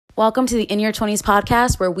Welcome to the In Your 20s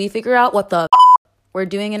podcast, where we figure out what the we're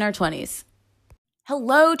doing in our 20s.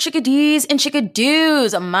 Hello, chickadees and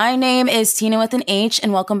chickadoos. My name is Tina with an H,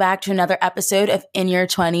 and welcome back to another episode of In Your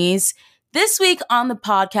 20s. This week on the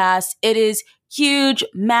podcast, it is huge,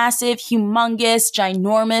 massive, humongous,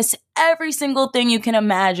 ginormous, every single thing you can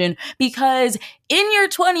imagine, because In Your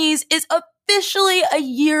 20s is officially a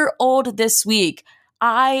year old this week.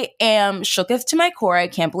 I am shooketh to my core. I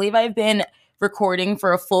can't believe I've been recording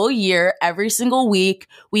for a full year every single week.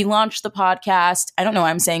 We launched the podcast. I don't know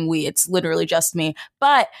why I'm saying we. It's literally just me.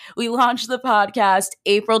 But we launched the podcast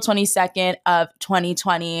April 22nd of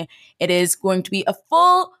 2020. It is going to be a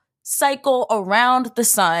full cycle around the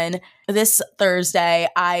sun this Thursday.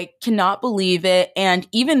 I cannot believe it. And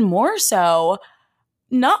even more so,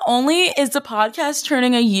 not only is the podcast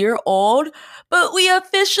turning a year old, but we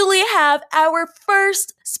officially have our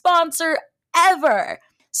first sponsor ever.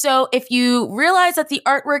 So if you realize that the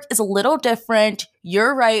artwork is a little different,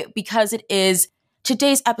 you're right, because it is.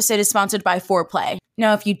 Today's episode is sponsored by Foreplay.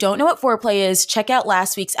 Now, if you don't know what Foreplay is, check out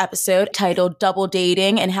last week's episode titled Double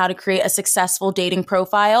Dating and How to Create a Successful Dating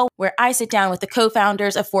Profile, where I sit down with the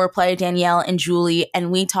co-founders of Foreplay, Danielle and Julie,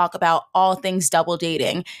 and we talk about all things double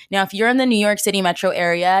dating. Now, if you're in the New York City metro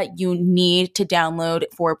area, you need to download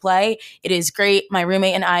Foreplay. It is great. My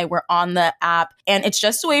roommate and I were on the app, and it's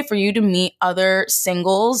just a way for you to meet other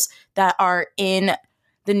singles that are in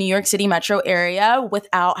the New York City metro area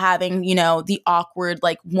without having, the awkward,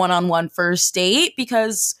 one-on-one first date,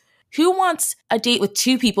 because who wants a date with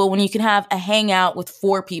two people when you can have a hangout with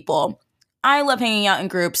four people? I love hanging out in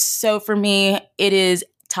groups. So for me, it is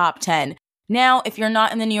top 10. Now, if you're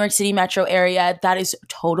not in the New York City metro area, that is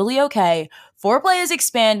totally okay. Foreplay is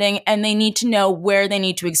expanding and they need to know where they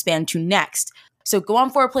need to expand to next. So go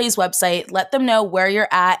on Foreplay's website, let them know where you're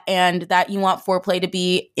at and that you want Foreplay to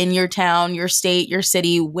be in your town, your state, your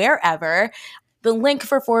city, wherever. The link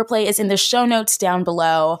for Foreplay is in the show notes down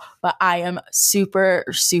below, but I am super,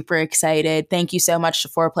 super excited. Thank you so much to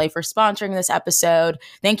Foreplay for sponsoring this episode.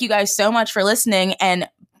 Thank you guys so much for listening and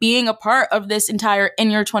being a part of this entire In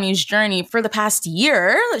Your 20s journey for the past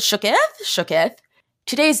year. Shooketh.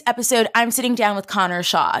 Today's episode, I'm sitting down with Connor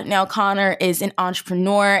Shaw. Now, Connor is an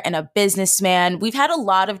entrepreneur and a businessman. We've had a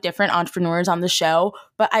lot of different entrepreneurs on the show,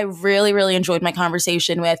 but I really, really enjoyed my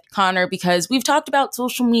conversation with Connor because we've talked about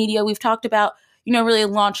social media. We've talked about, really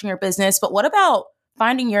launching your business. But what about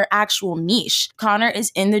finding your actual niche? Connor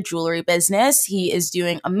is in the jewelry business. He is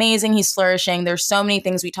doing amazing. He's flourishing. There's so many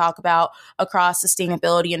things we talk about across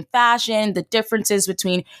sustainability and fashion, the differences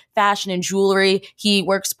between fashion and jewelry. He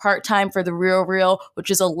works part-time for The Real Real, which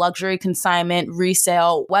is a luxury consignment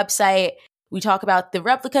resale website. We talk about the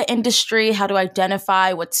replica industry, how to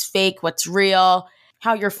identify what's fake, what's real,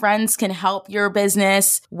 how your friends can help your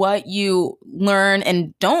business, what you learn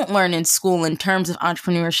and don't learn in school in terms of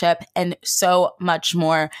entrepreneurship, and so much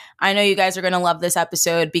more. I know you guys are going to love this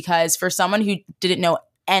episode because for someone who didn't know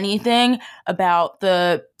anything about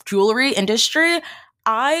the jewelry industry,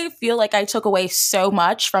 I feel like I took away so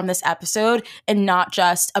much from this episode, and not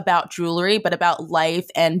just about jewelry, but about life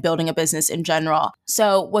and building a business in general.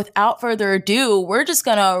 So without further ado, we're just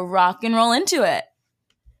going to rock and roll into it.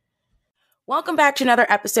 Welcome back to another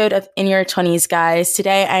episode of In Your 20s, guys.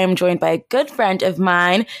 Today, I am joined by a good friend of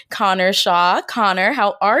mine, Connor Shaw. Connor,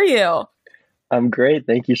 how are you? I'm great.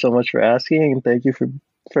 Thank you so much for asking, and thank you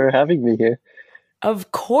for having me here.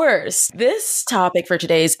 Of course. This topic for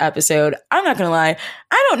today's episode, I'm not going to lie,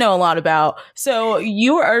 I don't know a lot about. So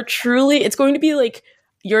you are truly, it's going to be like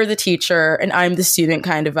you're the teacher and I'm the student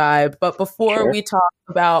kind of vibe. But before we talk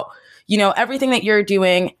about everything that you're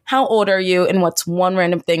doing, how old are you and what's one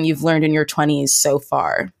random thing you've learned in your 20s so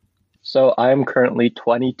far? So I'm currently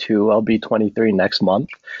 22. I'll be 23 next month.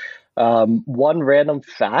 One random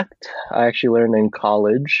fact I actually learned in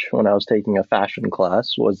college when I was taking a fashion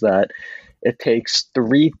class was that it takes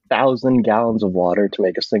 3,000 gallons of water to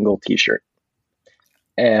make a single t-shirt.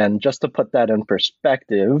 And just to put that in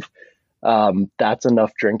perspective, that's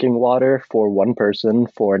enough drinking water for one person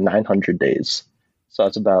for 900 days. So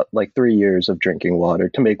it's about 3 years of drinking water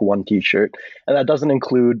to make one t-shirt. And that doesn't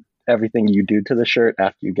include everything you do to the shirt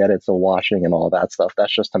after you get it, so washing and all that stuff.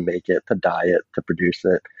 That's just to make it, to dye it, to produce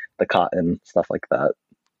it, the cotton, stuff like that.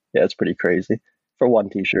 Yeah, it's pretty crazy for one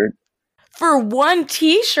t-shirt. For one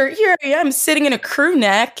t-shirt, here I am sitting in a crew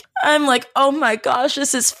neck. I'm like, oh my gosh,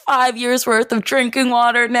 this is 5 years worth of drinking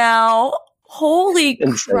water now. Holy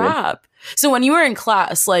crap. So when you were in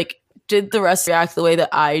class, did the rest react the way that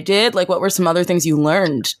I did? What were some other things you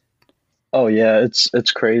learned? Oh yeah,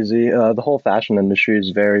 it's crazy. The whole fashion industry is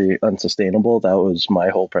very unsustainable. That was my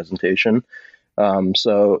whole presentation.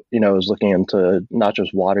 So, I was looking into not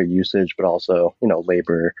just water usage, but also,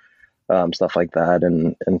 labor, stuff like that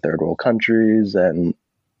in third world countries and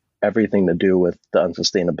everything to do with the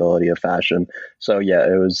unsustainability of fashion. So yeah,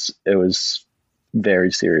 it was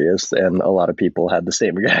very serious, and a lot of people had the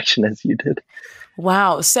same reaction as you did.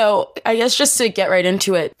 Wow. So I guess just to get right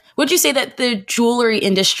into it, would you say that the jewelry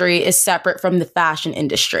industry is separate from the fashion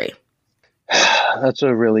industry? That's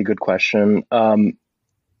a really good question.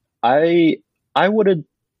 I I would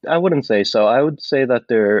I wouldn't say so. I would say that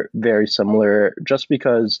they're very similar, just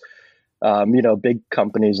because big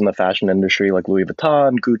companies in the fashion industry like Louis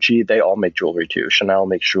Vuitton, Gucci, they all make jewelry too. Chanel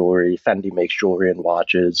makes jewelry, Fendi makes jewelry and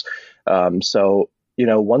watches. So,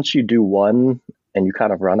 once you do one and you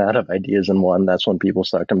kind of run out of ideas in one, that's when people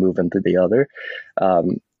start to move into the other,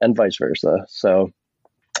 and vice versa. So,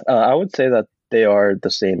 I would say that they are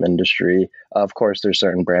the same industry. Of course, there's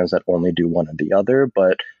certain brands that only do one or the other,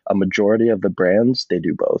 but a majority of the brands, they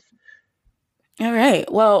do both. All right.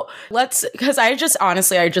 Well, because I just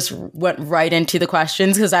went right into the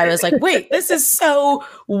questions because I was like, wait, this is so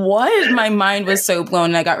what? My mind was so blown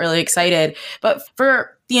and I got really excited. But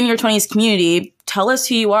for the In Your 20s community, tell us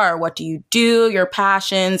who you are. What do you do? Your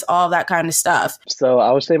passions, all that kind of stuff. So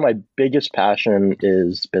I would say my biggest passion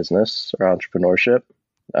is business or entrepreneurship.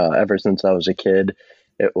 Ever since I was a kid,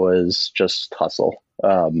 it was just hustle.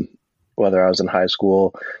 Whether I was in high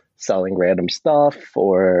school selling random stuff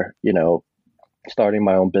or, starting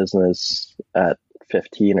my own business at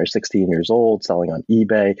 15 or 16 years old, selling on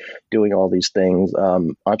eBay, doing all these things.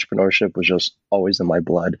 Entrepreneurship was just always in my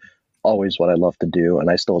blood, always what I love to do, and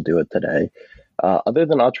I still do it today. Other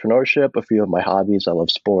than entrepreneurship, a few of my hobbies, I love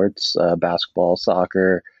sports, basketball,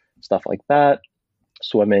 soccer, stuff like that,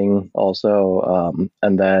 swimming also.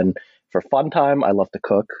 And then for fun time, I love to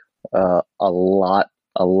cook a lot,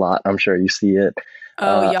 a lot. I'm sure you see it.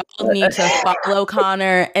 Oh, y'all need to follow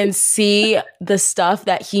Connor and see the stuff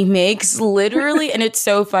that he makes, literally. And it's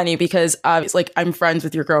so funny because I'm friends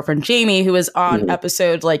with your girlfriend, Jamie, who is on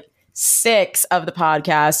episode 6 of the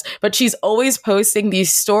podcast, but she's always posting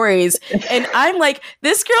these stories. And I'm like,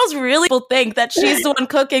 this girl's really will think that she's the one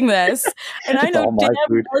cooking this. And I know damn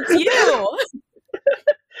well it's you.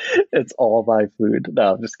 It's all my food.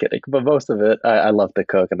 No, I'm just kidding. But most of it, I love to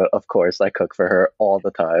cook. And of course, I cook for her all the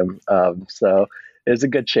time. So there's a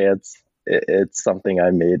good chance it's something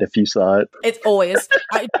I made if you saw it. It's always.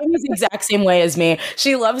 Jamie's the exact same way as me.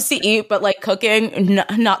 She loves to eat, but cooking,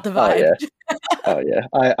 not the vibe. Oh, yeah.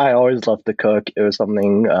 I always loved to cook. It was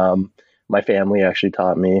something my family actually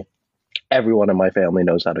taught me. Everyone in my family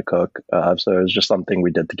knows how to cook. So it was just something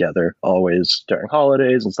we did together, always during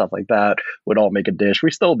holidays and stuff like that. We'd all make a dish.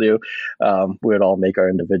 We still do. We'd all make our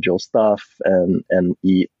individual stuff and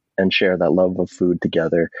eat and share that love of food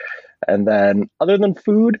together. And then other than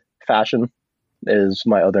food, fashion is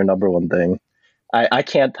my other number one thing. I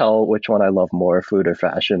can't tell which one I love more, food or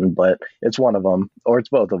fashion, but it's one of them, or it's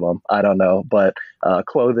both of them. I don't know. But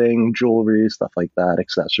clothing, jewelry, stuff like that,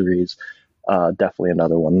 accessories, definitely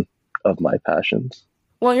another one of my passions.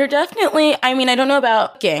 Well, you're definitely, I don't know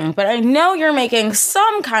about cooking, but I know you're making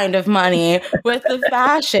some kind of money with the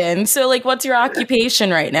fashion. So what's your occupation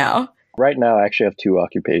right now? Right now, I actually have two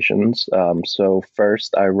occupations. So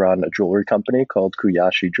first, I run a jewelry company called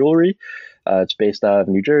Kuyashi Jewelry. It's based out of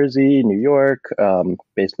New Jersey, New York,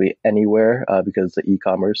 basically anywhere because it's an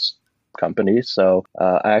e-commerce company. So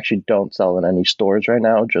I actually don't sell in any stores right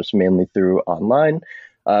now, just mainly through online.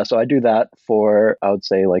 So I do that for, I would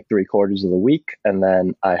say, 3/4 of the week. And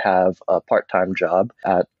then I have a part-time job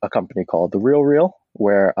at a company called The Real Real,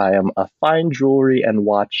 where I am a fine jewelry and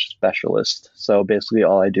watch specialist. So basically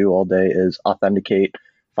all I do all day is authenticate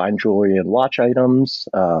fine jewelry and watch items.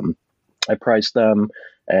 I price them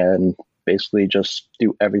and basically just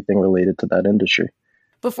do everything related to that industry.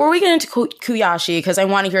 Before we get into Kuyashi, because I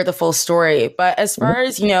want to hear the full story, but as far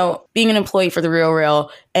as, being an employee for The Real Real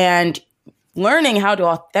and learning how to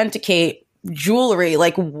authenticate jewelry,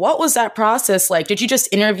 what was that process like? Did you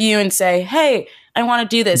just interview and say, hey, I want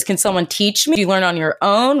to do this. Can someone teach me? Did you learn on your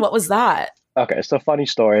own? What was that? Okay, so funny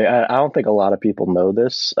story. I don't think a lot of people know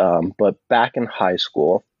this, but back in high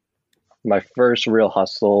school, my first real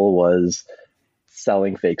hustle was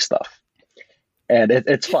selling fake stuff. And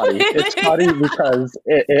it's funny. It's funny because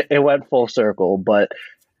it went full circle. But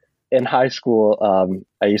in high school,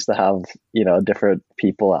 I used to have, different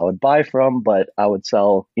people I would buy from, but I would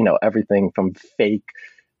sell, everything from fake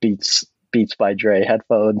Beats by Dre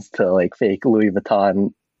headphones to fake Louis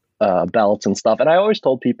Vuitton belts and stuff. And I always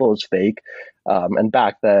told people it was fake. And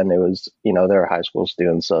back then it was, they were high school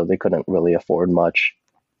students, so they couldn't really afford much.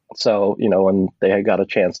 So, when they got a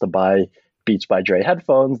chance to buy Beats by Dre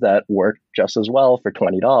headphones that worked just as well for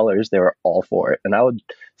 $20, they were all for it. And I would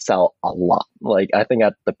sell a lot. Like, I think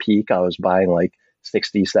at the peak, I was buying like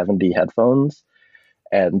 60, 70 headphones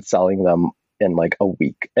and selling them in like a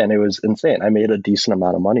week. And it was insane. I made a decent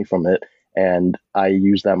amount of money from it. And I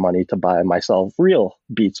used that money to buy myself real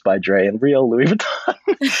Beats by Dre and real Louis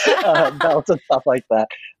Vuitton belts and stuff like that.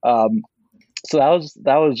 So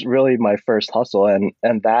that was really my first hustle,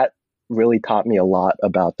 and that really taught me a lot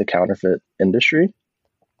about the counterfeit industry,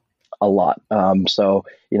 a lot. So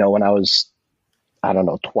when I was, I don't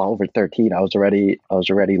know, 12 or 13, I was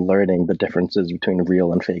already learning the differences between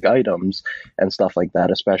real and fake items and stuff like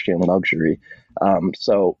that, especially in luxury.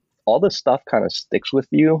 So all this stuff kind of sticks with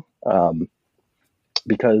you,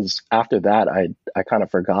 because after that, I kind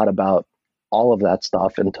of forgot about all of that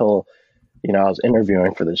stuff until I was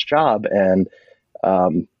interviewing for this job, and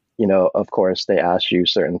of course, they ask you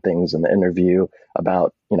certain things in the interview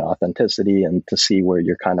about authenticity and to see where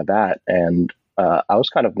you're kind of at, and I was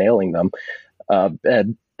kind of nailing them,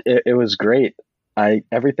 and it was great.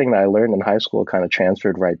 Everything that I learned in high school kind of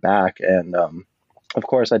transferred right back, and of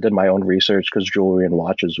course, I did my own research because jewelry and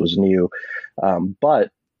watches was new,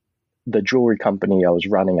 but the jewelry company I was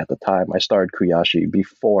running at the time, I started Kuyashi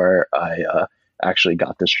before I actually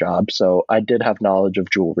got this job. So I did have knowledge of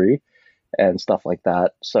jewelry and stuff like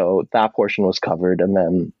that. So that portion was covered. And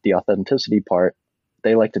then the authenticity part,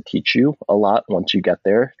 they like to teach you a lot once you get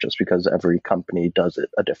there, just because every company does it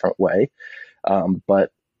a different way.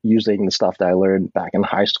 But using the stuff that I learned back in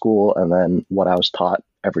high school and then what I was taught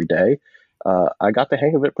every day, I got the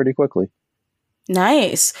hang of it pretty quickly.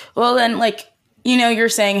 Nice. Well, then, you're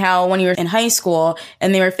saying how when you were in high school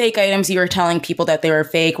and they were fake items, you were telling people that they were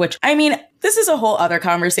fake, which, I mean, this is a whole other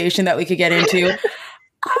conversation that we could get into.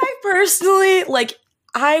 I personally,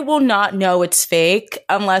 I will not know it's fake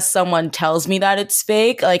unless someone tells me that it's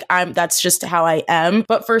fake. That's just how I am.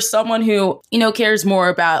 But for someone who, cares more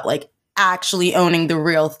about actually owning the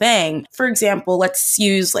real thing, for example, let's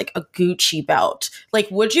use a Gucci belt.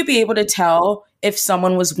 Would you be able to tell if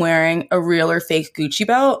someone was wearing a real or fake Gucci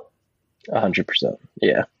belt? 100%.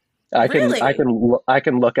 Yeah. I Really?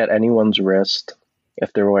 can look at anyone's wrist.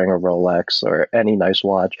 If they're wearing a Rolex or any nice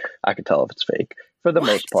watch, I could tell if it's fake for the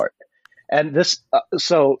most part. And this,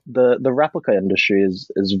 so the replica industry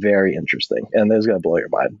is very interesting, and this is going to blow your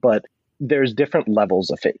mind, but there's different levels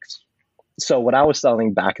of fakes. So what I was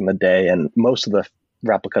selling back in the day, and most of the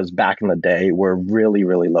replicas back in the day were really,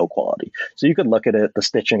 really low quality. So you could look at it, the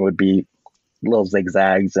stitching would be little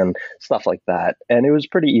zigzags and stuff like that. And it was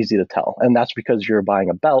pretty easy to tell. And that's because you're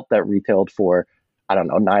buying a belt that retailed for, I don't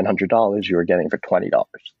know, $900, you were getting for $20.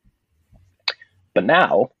 But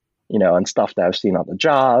now, and stuff that I've seen on the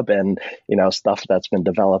job and, stuff that's been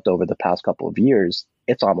developed over the past couple of years,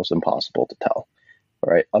 it's almost impossible to tell,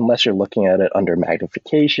 right? Unless you're looking at it under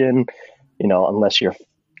magnification, unless you're,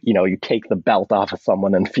 you take the belt off of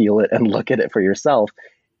someone and feel it and look at it for yourself,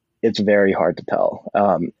 it's very hard to tell.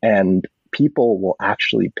 And people will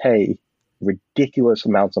actually pay ridiculous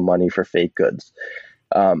amounts of money for fake goods.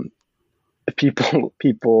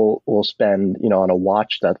 People will spend, on a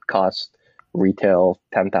watch that costs retail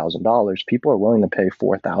 $10,000. People are willing to pay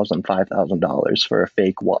 $4,000, $5,000 for a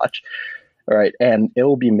fake watch, right? And it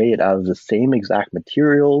will be made out of the same exact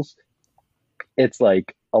materials. It's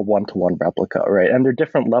like a one-to-one replica, right? And there are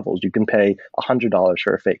different levels. You can pay $100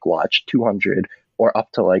 for a fake watch, $200, or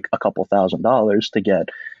up to a couple $1,000s to get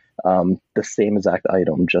the same exact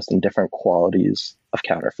item, just in different qualities of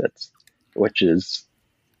counterfeits, which is,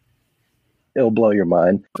 it'll blow your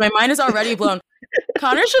mind. My mind is already blown.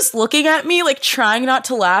 Connor's just looking at me, trying not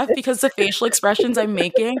to laugh because the facial expressions I'm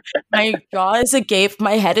making, my jaw is agape,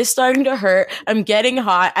 my head is starting to hurt, I'm getting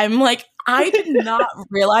hot. I'm I did not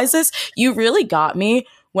realize this. You really got me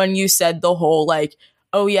when you said the whole,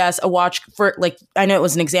 oh yes, a watch for, I know it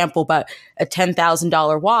was an example, but a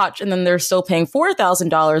 $10,000 watch, and then they're still paying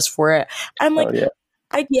 $4,000 for it. I'm Oh, yeah.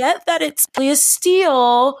 I get that it's a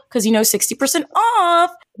steal because 60%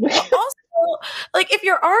 off. But also, if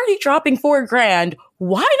you're already dropping $4,000,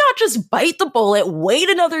 why not just bite the bullet, wait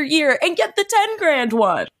another year, and get the $10,000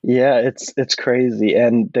 one? Yeah, it's crazy.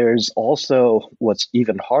 And there's also, what's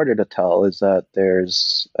even harder to tell is that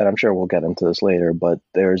and I'm sure we'll get into this later, but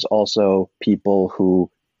there's also people who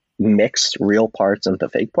mix real parts into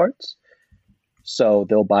fake parts. So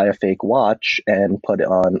they'll buy a fake watch and put it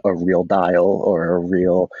on a real dial or a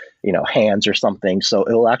real, hands or something. So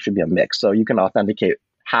it'll actually be a mix. So you can authenticate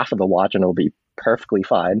half of the watch and it'll be perfectly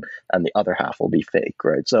fine, and the other half will be fake,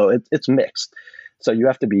 right? So it's mixed. So you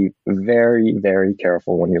have to be very, very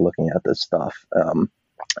careful when you're looking at this stuff.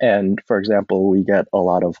 And for example, we get a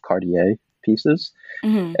lot of Cartier pieces.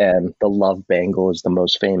 Mm-hmm. And the love bangle is the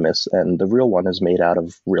most famous, and the real one is made out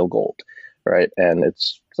of real gold, right? And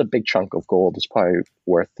it's a big chunk of gold. It's probably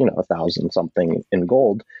worth 1,000 something in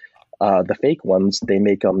gold. The fake ones, they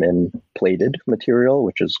make them in plated material,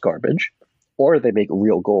 which is garbage, or they make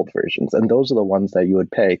real gold versions, and those are the ones that you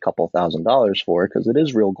would pay a couple $1,000s for, because it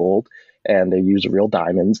is real gold, and they use real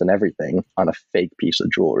diamonds and everything on a fake piece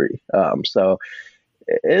of jewelry. So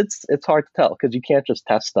it's hard to tell, because you can't just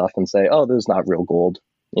test stuff and say, oh, this is not real gold.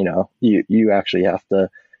 You actually have to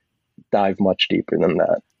dive much deeper than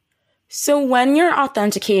that. So when you're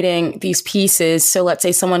authenticating these pieces, so let's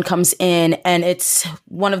say someone comes in and it's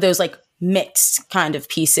one of those like mixed kind of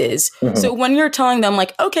pieces. Mm-hmm. So when you're telling them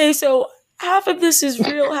like, okay, so half of this is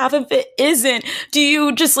real, half of it isn't, do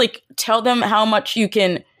you just like tell them how much you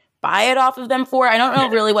can buy it off of them for? I don't know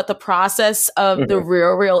really what the process of mm-hmm. the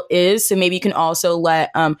real is. So maybe you can also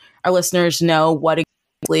let our listeners know what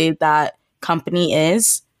exactly that company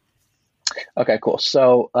is. Okay, cool.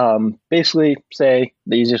 So basically, say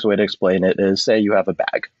the easiest way to explain it is, say you have a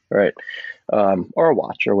bag, right? Or a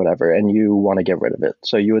watch or whatever, and you want to get rid of it.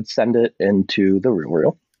 So you would send it into the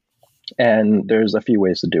RealReal. And there's a few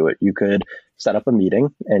ways to do it. You could set up a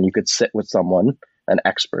meeting, and you could sit with someone, an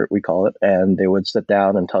expert, we call it, and they would sit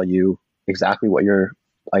down and tell you exactly what your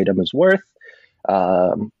item is worth.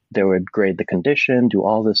 They would grade the condition, do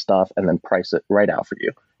all this stuff, and then price it right out for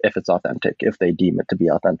you if it's authentic, if they deem it to be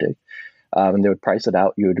authentic. And they would price it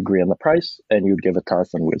out. You would agree on the price, and you would give it to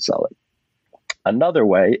us, and we'd sell it. Another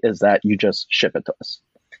way is that you just ship it to us.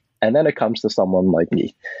 And then it comes to someone like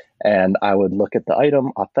me, and I would look at the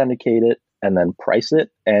item, authenticate it, and then price it.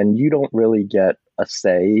 And you don't really get a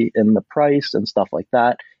say in the price and stuff like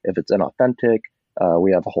that. If it's inauthentic,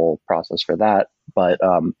 we have a whole process for that. But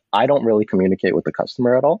I don't really communicate with the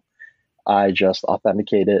customer at all. I just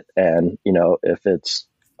authenticate it. And, if it's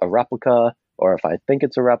a replica, or if I think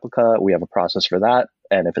it's a replica, we have a process for that.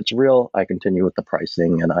 And if it's real, I continue with the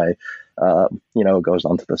pricing, and it goes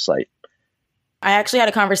onto the site. I actually had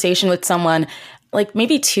a conversation with someone like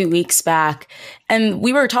maybe 2 weeks back, and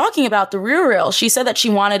we were talking about the RealReal. She said that she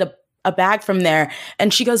wanted a bag from there,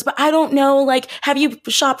 and she goes, but I don't know, like, have you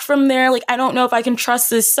shopped from there? Like, I don't know if I can trust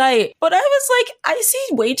this site. But I was like, I see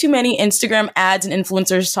way too many Instagram ads and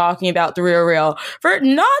influencers talking about the RealReal for it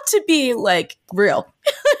not to be like real.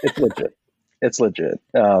 It's legit.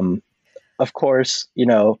 Of course,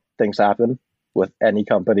 things happen with any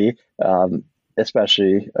company.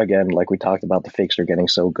 Especially, again, like we talked about, the fakes are getting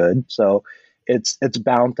so good. So it's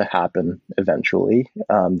bound to happen eventually,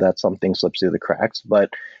 that something slips through the cracks. But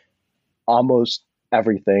almost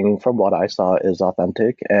everything from what I saw is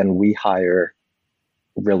authentic, and we hire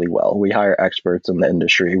really well. We hire experts in the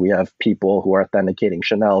industry. We have people who are authenticating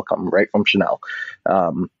Chanel come right from Chanel.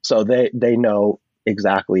 So they know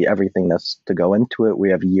exactly everything that's to go into it.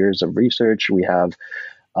 We have years of research. We have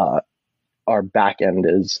our back end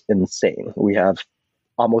is insane. We have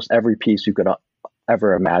almost every piece you could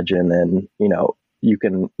ever imagine, and you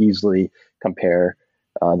can easily compare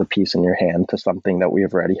the piece in your hand to something that we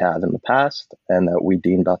have already had in the past and that we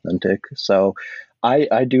deemed authentic. So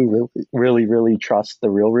I do really, really trust the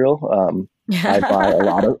RealReal. I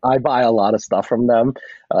buy a lot of stuff from them.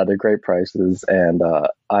 They're great prices, and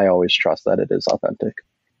I always trust that it is authentic.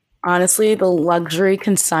 Honestly, the luxury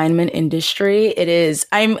consignment industry, it is.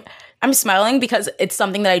 I'm smiling because it's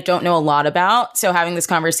something that I don't know a lot about. So having this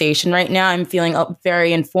conversation right now, I'm feeling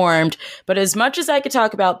very informed. But as much as I could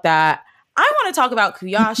talk about that, I want to talk about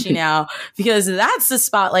Kuyashi now, because that's the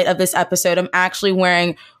spotlight of this episode. I'm actually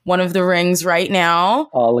wearing one of the rings right now.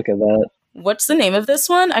 Oh, look at that. What's the name of this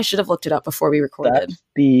one? I should have looked it up before we recorded. That's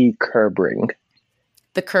the curb ring.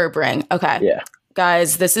 The curb ring. Okay. Yeah.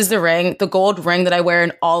 Guys, this is the ring, the gold ring that I wear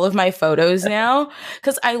in all of my photos now,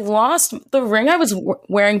 because I lost the ring I was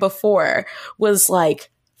wearing before was like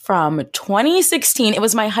from 2016. It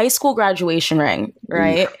was my high school graduation ring,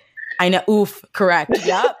 right? Oof. I know. Oof. Correct.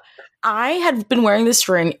 Yep. I had been wearing this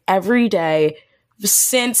ring every day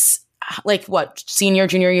since senior,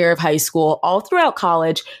 junior year of high school, all throughout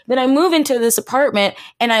college. Then I moved into this apartment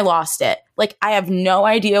and I lost it. Like, I have no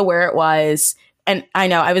idea where it was. And I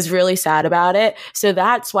know I was really sad about it. So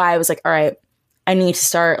that's why I was like, all right, I need to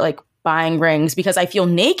start like buying rings, because I feel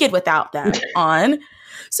naked without them on.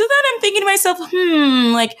 So then I'm thinking to myself,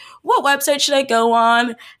 like, what website should I go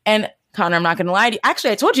on? And Connor, I'm not going to lie to you.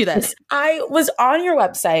 Actually, I told you this. I was on your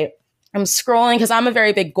website. I'm scrolling because I'm a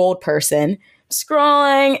very big gold person.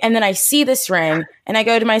 Scrolling, and then I see this ring and I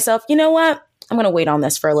go to myself, you know what? I'm going to wait on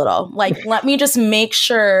this for a little. Like, let me just make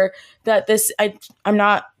sure that I'm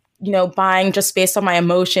not, buying just based on my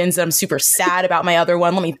emotions. I'm super sad about my other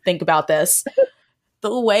one. Let me think about this.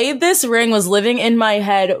 the way this ring was living in my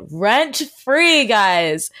head rent free,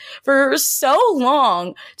 guys, for so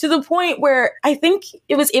long, to the point where I think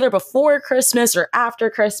it was either before Christmas or after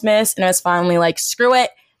Christmas. And I was finally like, screw it.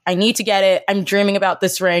 I need to get it. I'm dreaming about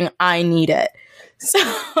this ring. I need it.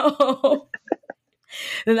 So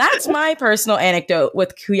that's my personal anecdote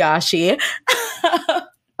with Kuyashi.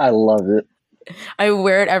 I love it. I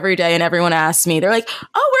wear it every day and everyone asks me, they're like,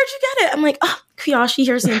 oh, where'd you get it? I'm like, oh, Kuyashi,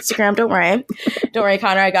 here's the Instagram. Don't worry. Don't worry,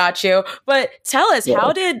 Connor, I got you. But tell us,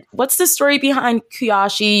 what's the story behind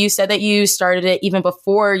Kuyashi? You said that you started it even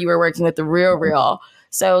before you were working with The RealReal.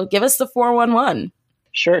 So give us the 411.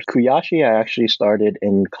 Sure. Kuyashi, I actually started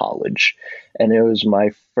in college, and it was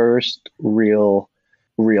my first real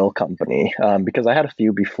company, because I had a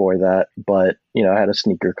few before that, but I had a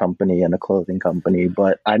sneaker company and a clothing company,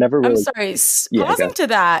 but I never really. I'm sorry, pausing to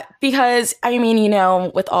that, because I mean,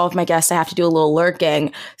 with all of my guests, I have to do a little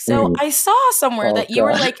lurking. So I saw somewhere that you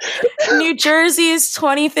were like New Jersey's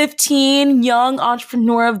 2015 Young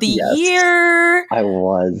Entrepreneur of the Year. I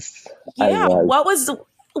was. Yeah.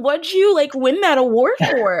 What'd you like win that award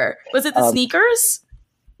for? Was it the sneakers?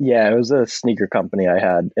 Yeah, it was a sneaker company I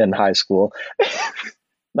had in high school.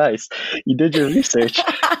 Nice. You did your research.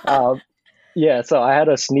 So I had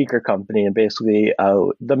a sneaker company, and basically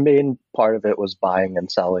the main part of it was buying and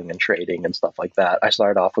selling and trading and stuff like that. I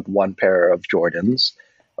started off with one pair of Jordans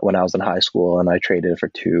when I was in high school, and I traded for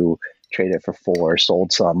 2, traded for 4,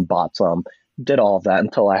 sold some, bought some, did all of that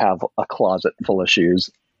until I have a closet full of shoes.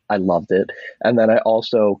 I loved it. And then I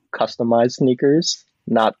also customized sneakers.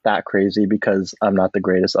 Not that crazy because I'm not the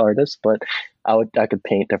greatest artist, but I could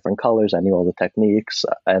paint different colors. I knew all the techniques,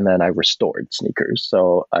 and then I restored sneakers.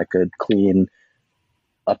 So I could clean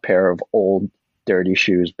a pair of old dirty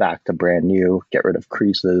shoes back to brand new, get rid of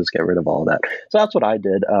creases, get rid of all that. So that's what I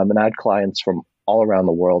did. And I had clients from all around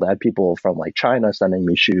the world. I had people from like China sending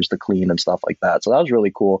me shoes to clean and stuff like that. So that was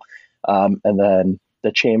really cool. And then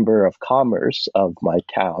the Chamber of Commerce of my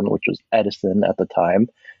town, which was Edison at the time,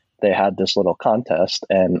 they had this little contest,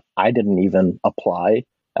 and I didn't even apply.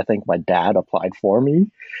 I think my dad applied for me,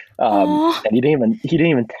 and he didn't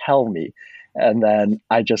even tell me. And then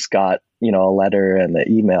I just got a letter and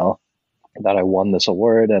an email that I won this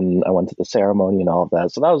award, and I went to the ceremony and all of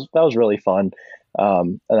that. So that was really fun,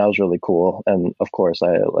 and that was really cool. And of course,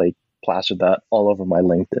 I plastered that all over my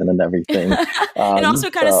LinkedIn and everything. It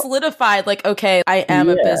also kind of solidified, like, okay, I am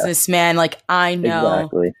a businessman. Like, I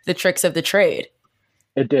know the tricks of the trade.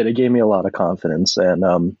 It did. It gave me a lot of confidence, and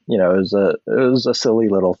it was a silly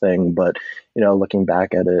little thing, but looking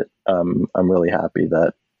back at it, I'm really happy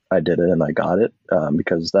that I did it and I got it,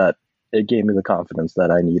 because it gave me the confidence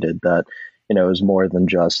that I needed. That it was more than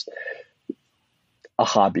just a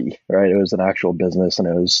hobby, right? It was an actual business, and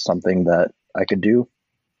it was something that I could do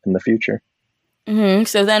in the future. Mm-hmm.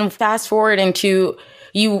 So then, fast forwarding to,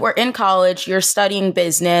 you were in college, you're studying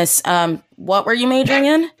business. What were you majoring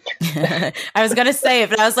in? I was going to say it,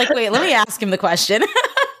 but I was like, wait, let me ask him the question.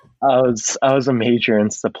 I was a major in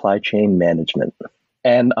supply chain management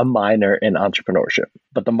and a minor in entrepreneurship,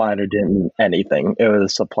 but the minor didn't anything. It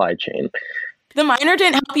was supply chain. The minor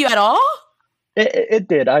didn't help you at all? It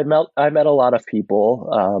did. I met a lot of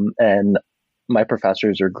people, and my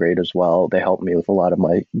professors are great as well. They helped me with a lot of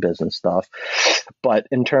my business stuff. But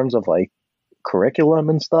in terms of like curriculum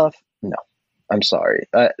and stuff, no, I'm sorry.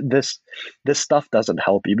 This stuff doesn't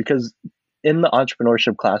help you, because in the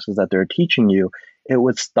entrepreneurship classes that they're teaching you, it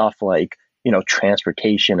was stuff like,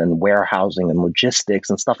 transportation and warehousing and logistics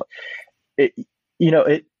and stuff. It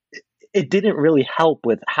didn't really help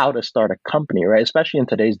with how to start a company, right? Especially in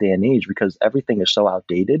today's day and age, because everything is so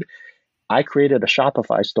outdated. I created a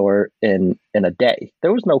Shopify store in a day.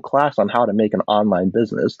 There was no class on how to make an online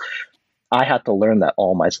business. I had to learn that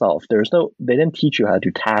all myself. They didn't teach you how to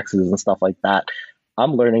do taxes and stuff like that.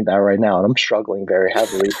 I'm learning that right now, and I'm struggling very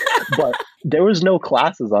heavily. But there was no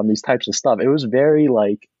classes on these types of stuff. It was very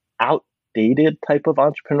like outdated type of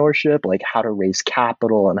entrepreneurship, like how to raise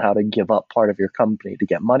capital and how to give up part of your company to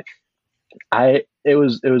get money. It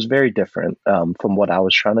was very different from what I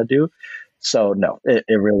was trying to do. So no, it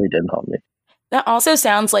really didn't help me. That also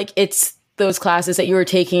sounds like it's those classes that you were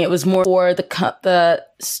taking. It was more for the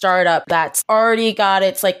startup that's already got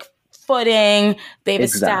its like footing. They've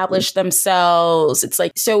established themselves. It's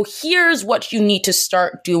like, so here's what you need to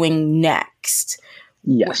start doing next.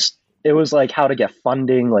 Yes. It was like how to get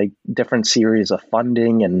funding, like different series of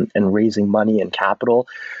funding and raising money and capital.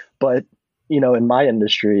 But in my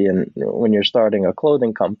industry, and when you're starting a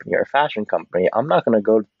clothing company or a fashion company, I'm not going to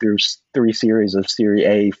go through 3 series of Series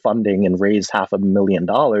A funding and raise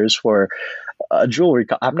 $500,000 for a jewelry.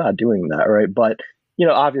 I'm not doing that, right? But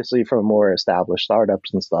obviously for more established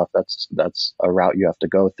startups and stuff, that's a route you have to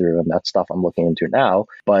go through, and that's stuff I'm looking into now.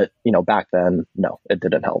 But back then, no, it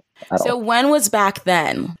didn't help at all. So when was back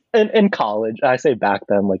then? In college, I say back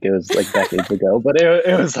then like it was like decades ago, but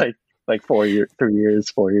it was like 4 years, 3 years,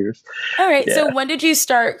 4 years. All right. Yeah. So when did you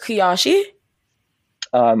start Kuyashi?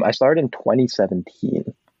 I started in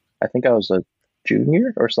 2017. I think I was a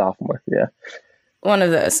junior or sophomore. Yeah. One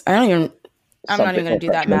of those. I'm not even going to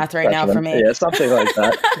do that math right now for me. Yeah, something like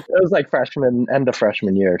that. It was like end of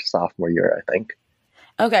freshman year, sophomore year, I think.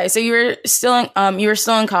 Okay, so you were still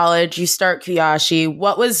in college. You start Kuyashi.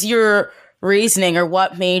 What was your reasoning, or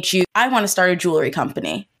what made you? I want to start a jewelry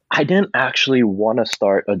company. I didn't actually want to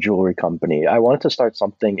start a jewelry company. I wanted to start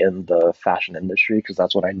something in the fashion industry because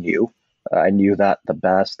that's what I knew. I knew that the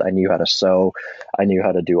best. I knew how to sew. I knew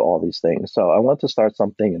how to do all these things. So I wanted to start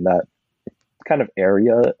something in that kind of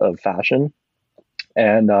area of fashion.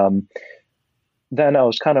 And then I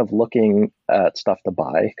was kind of looking at stuff to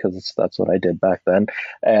buy because that's what I did back then.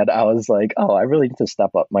 And I was like, oh, I really need to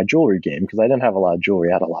step up my jewelry game because I didn't have a lot of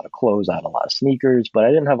jewelry. I had a lot of clothes. I had a lot of sneakers, but I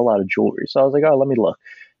didn't have a lot of jewelry. So I was like, oh, let me look.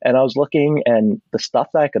 And I was looking, and the stuff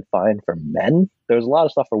that I could find for men, there was a lot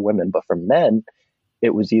of stuff for women, but for men,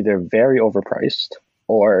 it was either very overpriced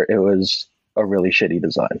or it was a really shitty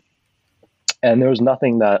design. And there was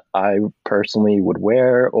nothing that I personally would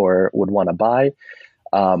wear or would want to buy.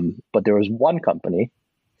 But there was one company,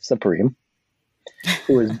 Supreme,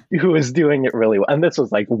 who was doing it really well. And this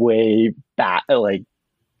was like way back, like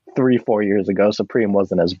 3-4 years ago. Supreme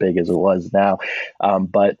wasn't as big as it was now.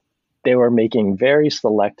 But they were making very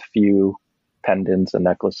select few pendants and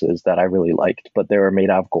necklaces that I really liked, but they were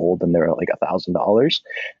made out of gold and they were like $1,000.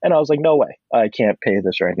 And I was like, no way, I can't pay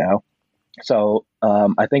this right now. So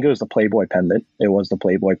I think it was the Playboy pendant. It was the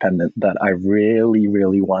Playboy pendant that I really,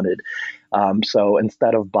 really wanted. So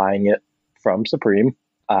instead of buying it from Supreme,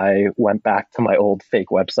 I went back to my old fake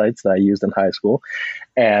websites that I used in high school,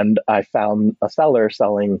 and I found a seller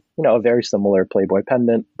selling, a very similar Playboy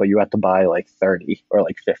pendant, but you had to buy like 30 or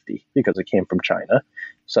like 50 because it came from China.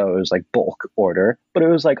 So it was like bulk order, but it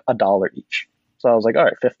was like $1 each. So I was like, all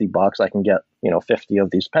right, $50, I can get, 50 of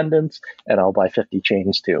these pendants, and I'll buy 50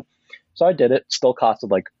 chains too. So I did it. Still costed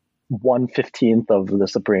like 1/15 of the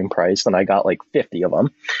Supreme price, and I got like 50 of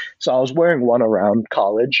them. So I was wearing one around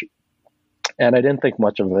college, and I didn't think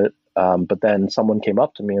much of it. But then someone came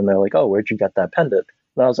up to me and they're like, oh, where'd you get that pendant?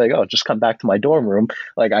 And I was like, oh, just come back to my dorm room.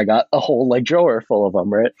 Like I got a whole like drawer full of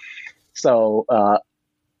them, right? So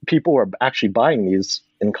people were actually buying these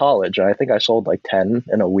in college. I think I sold like 10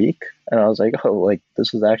 in a week. And I was like, oh, like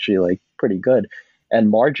this is actually like pretty good. And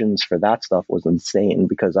margins for that stuff was insane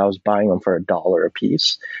because I was buying them for $1 a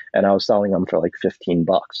piece and I was selling them for like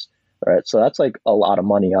 $15, right? So that's like a lot of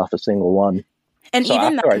money off a single one. And so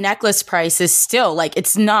even the necklace price is still like,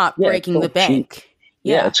 it's not breaking the bank. Cheap.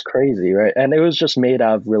 Yeah, it's crazy, right? And it was just made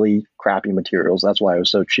out of really crappy materials. That's why it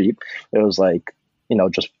was so cheap. It was like,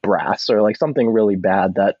 just brass or like something really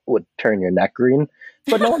bad that would turn your neck green.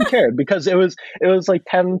 But no one cared because it was like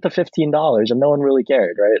 $10 to $15 and no one really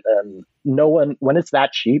cared, right? And no one, when it's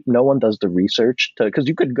that cheap, no one does the research because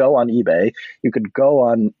you could go on eBay, you could go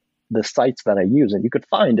on the sites that I use and you could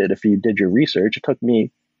find it if you did your research. It took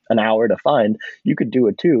me an hour to find. You could do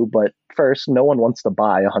it too, but first, no one wants to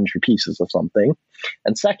buy 100 pieces of something.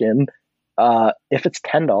 And second, if it's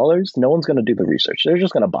 $10, no one's going to do the research. They're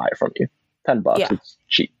just going to buy it from you. $10, It's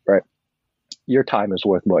cheap, right? Your time is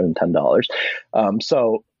worth more than $10.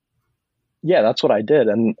 So yeah, that's what I did.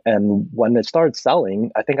 And when it started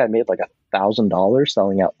selling, I think I made like $1,000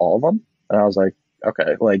 selling out all of them. And I was like,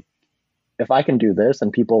 okay, like if I can do this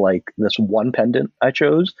and people like this one pendant I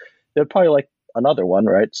chose, they'd probably like another one,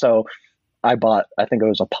 right? So I bought, I think it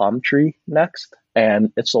was a palm tree next,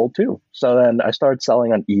 and it sold too. So then I started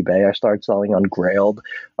selling on eBay. I started selling on Grailed,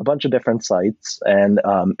 a bunch of different sites, and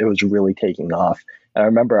it was really taking off. And I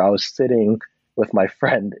remember I was sitting with my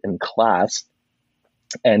friend in class,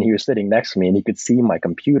 and he was sitting next to me, and he could see my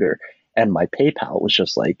computer, and my PayPal was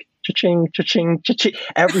just like cha-ching, cha-ching, cha-ching,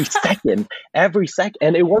 every second.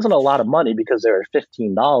 And it wasn't a lot of money because they were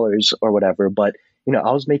 $15 or whatever, but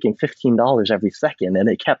I was making $15 every second and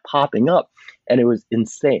it kept popping up and it was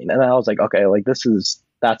insane. And I was like, okay, like that's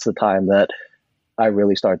the time that I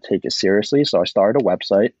really started to take it seriously. So I started a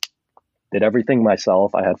website, did everything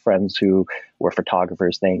myself. I had friends who were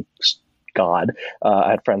photographers, thanks God.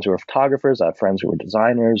 I had friends who were photographers. I had friends who were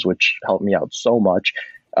designers, which helped me out so much.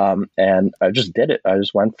 And I just did it. I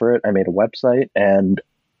just went for it. I made a website. And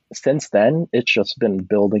since then, it's just been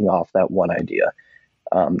building off that one idea.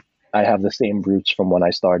 I have the same roots from when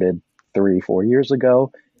I started 3-4 years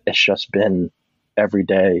ago. It's just been every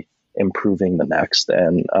day improving the next.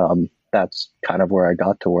 And that's kind of where I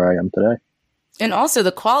got to where I am today. And also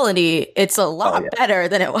the quality, it's a lot better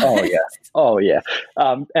than it was. Oh yeah.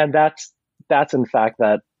 And that's in fact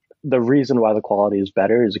that the reason why the quality is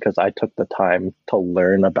better is because I took the time to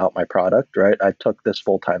learn about my product, right? I took this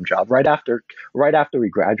full-time job right after we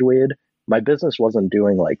graduated. My business wasn't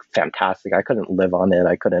doing like fantastic. I couldn't live on it.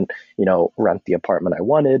 I couldn't, rent the apartment I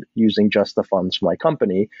wanted using just the funds from my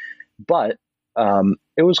company, but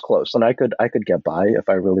it was close and I could get by if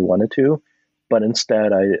I really wanted to. But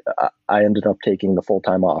instead, I ended up taking the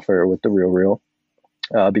full-time offer with The RealReal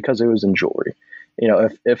because it was in jewelry.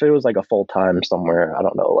 If it was like a full-time somewhere, I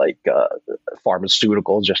don't know, like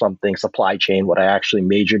pharmaceuticals or something, supply chain, what I actually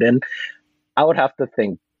majored in, I would have to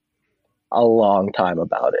think a long time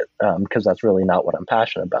about it because that's really not what I'm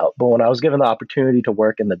passionate about. But when I was given the opportunity to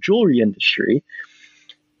work in the jewelry industry,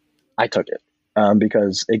 I took it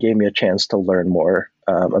because it gave me a chance to learn more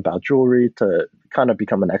about jewelry, to kind of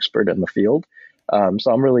become an expert in the field.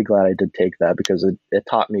 So I'm really glad I did take that because it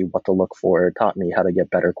taught me what to look for. It taught me how to get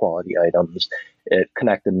better quality items. It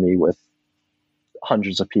connected me with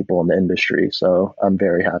hundreds of people in the industry. So I'm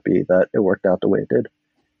very happy that it worked out the way it did.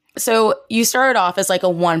 So you started off as like a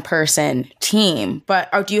one-person team, but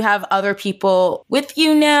do you have other people with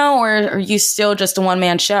you now, or are you still just a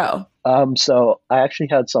one-man show? So I actually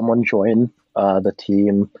had someone join the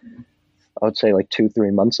team, I would say like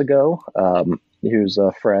 2-3 months ago. He was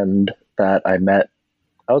a friend that I met,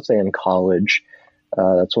 I would say in college.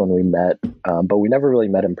 That's when we met, but we never really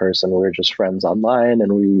met in person. We were just friends online,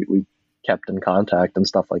 and we kept in contact and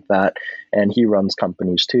stuff like that. And he runs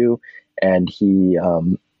companies too, and he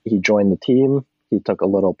joined the team. He took a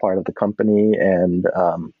little part of the company, and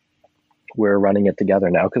we're running it together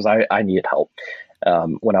now because I needed help.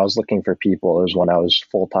 When I was looking for people, it was when I was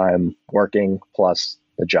full-time working plus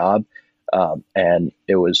the job. And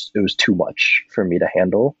it was too much for me to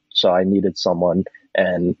handle. So I needed someone,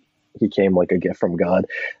 and he came like a gift from God.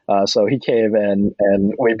 So he came and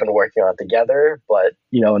we've been working on it together, but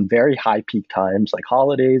in very high peak times, like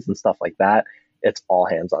holidays and stuff like that, it's all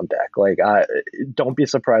hands on deck. Like, don't be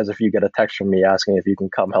surprised if you get a text from me asking if you can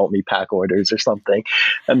come help me pack orders or something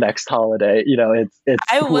the next holiday. It's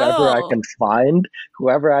whoever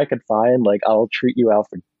I can find, like, I'll treat you out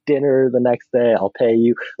for dinner the next day. I'll pay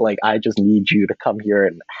you. Like, I just need you to come here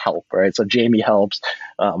and help. Right. So Jamie helps,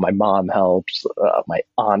 my mom helps, my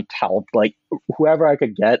aunt helped, like whoever I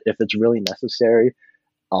could get, if it's really necessary,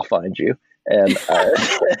 I'll find you. And,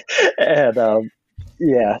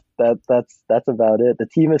 yeah, that's about it. The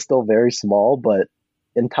team is still very small, but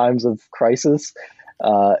in times of crisis,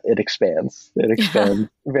 it expands. It expands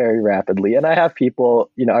very rapidly. And I have people,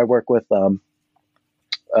 I work with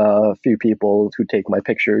a few people who take my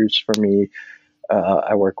pictures for me.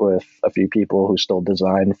 I work with a few people who still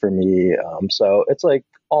design for me. So it's like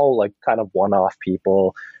all like kind of one-off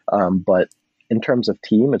people. But in terms of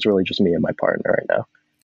team, it's really just me and my partner right now.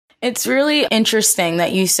 It's really interesting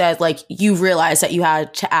that you said, like, you realized that you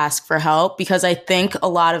had to ask for help, because I think a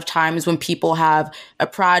lot of times when people have a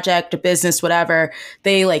project, a business, whatever,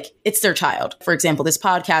 they like, it's their child. For example, this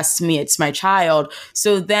podcast, to me, it's my child.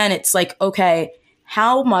 So then it's like, okay,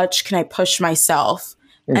 how much can I push myself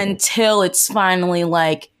until it's finally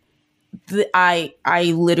like, I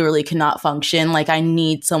literally cannot function. Like, I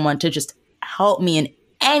need someone to just help me in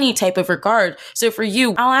any type of regard. So for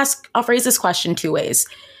you, I'll phrase this question two ways.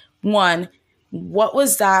 One, what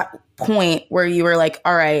was that point where you were like,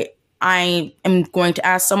 all right, I am going to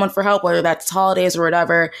ask someone for help, whether that's holidays or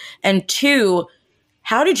whatever? And two,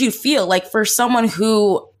 how did you feel? Like, for someone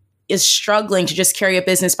who is struggling to just carry a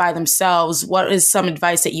business by themselves, what is some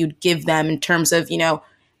advice that you'd give them in terms of,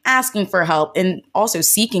 asking for help and also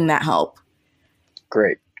seeking that help?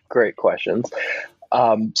 Great questions.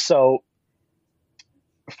 So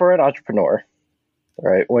for an entrepreneur,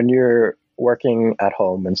 right, when you're working at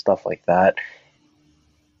home and stuff like that,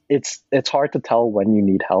 it's hard to tell when you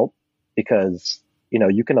need help, because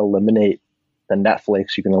you can eliminate the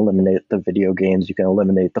Netflix, you can eliminate the video games, you can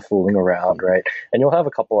eliminate the fooling around, right? And you'll have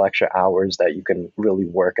a couple extra hours that you can really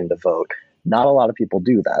work and devote. Not a lot of people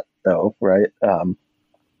do that though, right?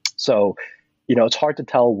 So it's hard to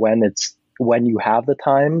tell when you have the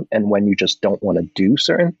time and when you just don't want to do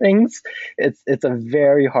certain things. It's a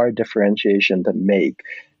very hard differentiation to make.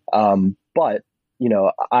 But,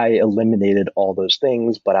 I eliminated all those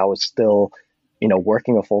things, but I was still,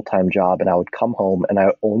 working a full-time job, and I would come home and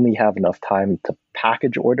I only have enough time to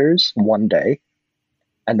package orders one day.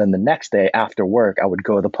 And then the next day after work, I would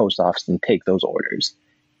go to the post office and take those orders.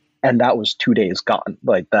 And that was 2 days gone.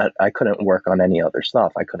 Like that, I couldn't work on any other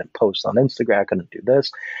stuff. I couldn't post on Instagram. I couldn't do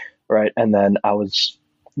this. Right. And then I was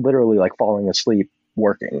literally like falling asleep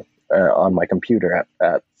working on my computer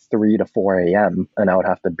at 3 to 4 a.m. and I would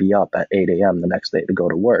have to be up at 8 a.m. the next day to go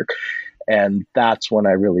to work. And that's when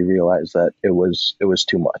I really realized that it was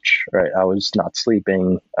too much, right? I was not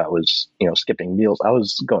sleeping. I was, skipping meals. I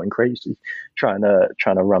was going crazy trying to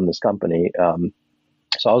run this company.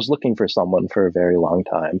 So I was looking for someone for a very long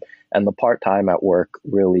time, and the part-time at work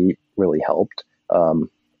really, really helped.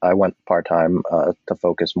 I went part-time to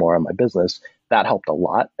focus more on my business. That helped a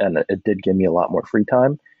lot, and it did give me a lot more free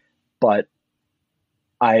time. But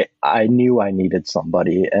I knew I needed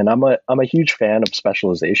somebody, and I'm a huge fan of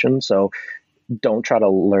specialization. So don't try to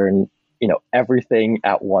learn, everything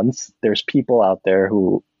at once. There's people out there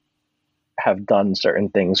who have done certain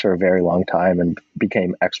things for a very long time and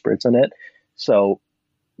became experts in it. So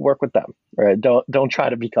work with them, right? Don't try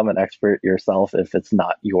to become an expert yourself if it's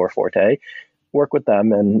not your forte. Work with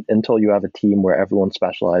them and until you have a team where everyone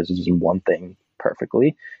specializes in one thing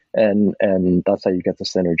perfectly, and that's how you get the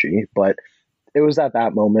synergy. But it was at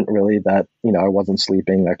that moment really that, I wasn't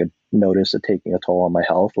sleeping. I could notice it taking a toll on my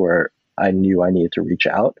health where I knew I needed to reach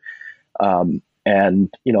out.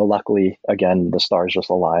 And, luckily, again, the stars just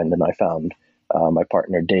aligned and I found my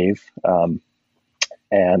partner, Dave.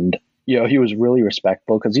 And, he was really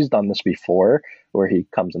respectful because he's done this before where he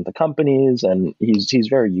comes into companies and he's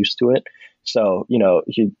very used to it. So,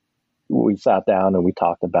 we sat down and we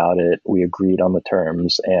talked about it. We agreed on the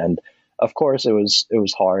terms. And of course, it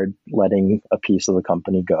was hard letting a piece of the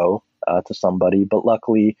company go to somebody. But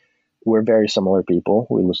luckily, we're very similar people.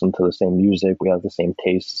 We listen to the same music. We have the same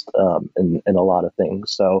tastes in a lot of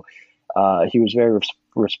things. So he was very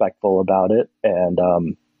respectful about it.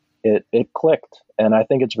 And it clicked. And I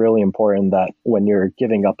think it's really important that when you're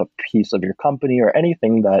giving up a piece of your company or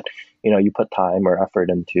anything that, you put time or effort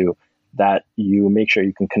into, that you make sure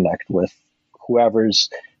you can connect with whoever's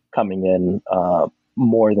coming in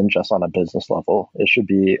more than just on a business level. It should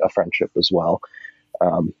be a friendship as well.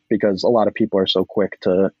 Because a lot of people are so quick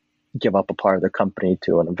to give up a part of their company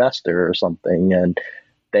to an investor or something, and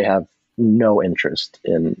they have no interest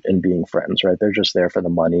in being friends, right? They're just there for the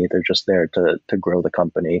money. They're just there to grow the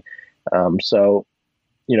company. So,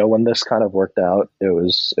 when this kind of worked out, it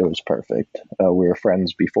was perfect. We were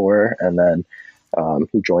friends before, and then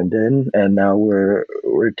he joined in, and now we're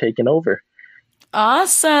taking over.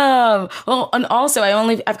 Awesome. Well, and also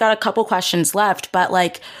I've got a couple questions left, but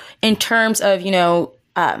like in terms of,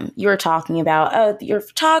 you were talking about, your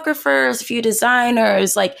photographers, a few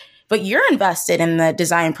designers, but you're invested in the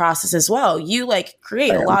design process as well. You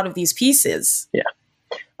create a lot of these pieces. Yeah,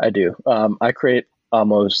 I do. I create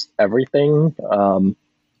almost everything.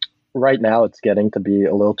 Right now it's getting to be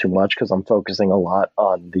a little too much because I'm focusing a lot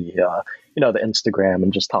on the, the Instagram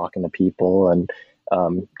and just talking to people and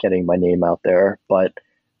getting my name out there. But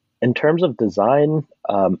in terms of design,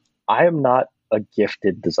 I am not a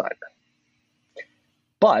gifted designer,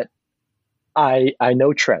 but I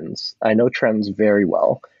know trends. I know trends very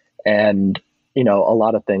well. And, a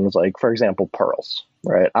lot of things like, for example, pearls,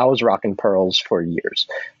 right? I was rocking pearls for years.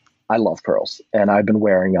 I love pearls and I've been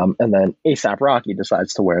wearing them. And then A$AP Rocky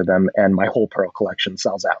decides to wear them and my whole pearl collection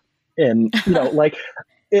sells out. And,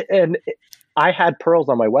 I had pearls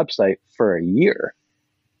on my website for a year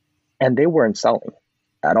and they weren't selling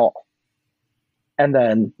at all. And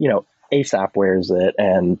then, A$AP wears it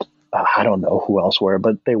and I don't know who else wear it,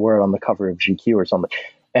 but they wear it on the cover of GQ or something.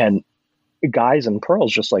 And guys in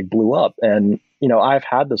pearls just blew up. And, I've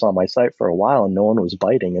had this on my site for a while and no one was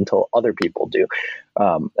biting until other people do.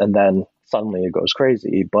 And then suddenly it goes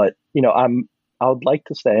crazy. But, I would like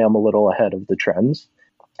to say I'm a little ahead of the trends.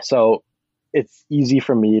 So it's easy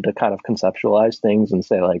for me to kind of conceptualize things and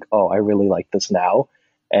say oh, I really like this now.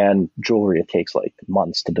 And jewelry, it takes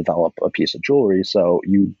months to develop a piece of jewelry. So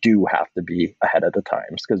you do have to be ahead of the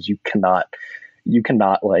times because you cannot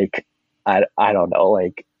I don't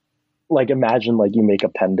know, imagine you make a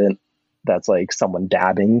pendant that's someone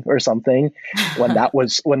dabbing or something when that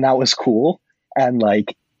was cool. And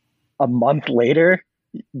a month later,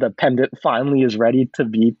 the pendant finally is ready to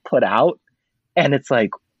be put out. And it's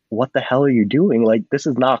what the hell are you doing? This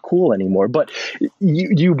is not cool anymore. But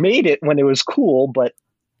you made it when it was cool, but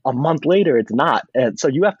a month later, it's not. And so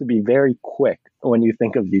you have to be very quick when you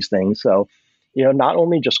think of these things. So, not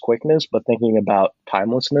only just quickness, but thinking about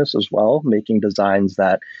timelessness as well, making designs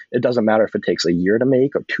that it doesn't matter if it takes a year to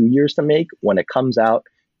make or 2 years to make. When it comes out,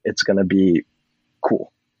 it's going to be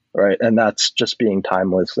cool, right? And that's just being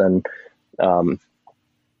timeless and kind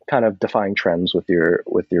of defying trends with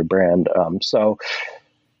your brand. So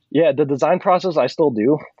yeah, the design process, I still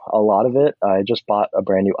do a lot of it. I just bought a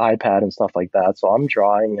brand new iPad and stuff like that. So I'm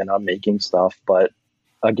drawing and I'm making stuff, but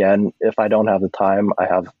again, if I don't have the time, I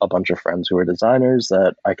have a bunch of friends who are designers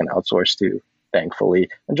that I can outsource to, thankfully,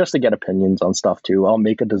 and just to get opinions on stuff too. I'll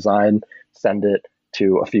make a design, send it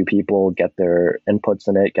to a few people, get their inputs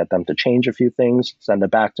in it, get them to change a few things, send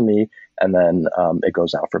it back to me, and then it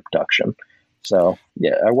goes out for production. So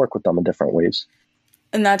yeah, I work with them in different ways.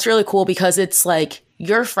 And that's really cool because it's like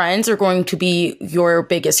your friends are going to be your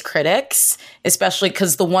biggest critics, especially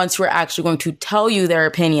because the ones who are actually going to tell you their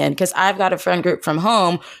opinion. Because I've got a friend group from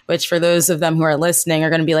home, which for those of them who are listening are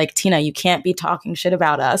going to be like, Tina, you can't be talking shit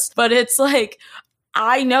about us. But it's like,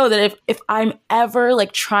 I know that if I'm ever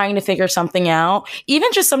like trying to figure something out, even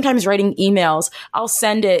just sometimes writing emails, I'll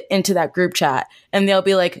send it into that group chat and they'll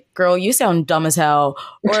be like, girl, you sound dumb as hell.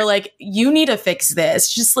 Or like, you need to fix this.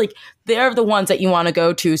 Just like, they're the ones that you want to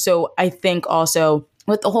go to. So I think also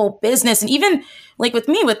with the whole business and even like with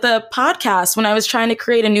me, with the podcast, when I was trying to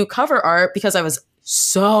create a new cover art because I was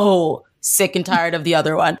so sick and tired of the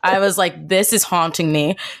other one. I was like, this is haunting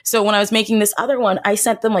me. So when I was making this other one, I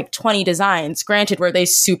sent them like 20 designs. Granted, were they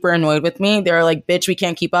super annoyed with me? They were like, bitch, we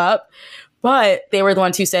can't keep up. But they were the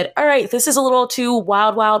ones who said, all right, this is a little too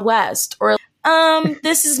wild, wild west. Or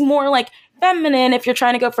this is more like feminine if you're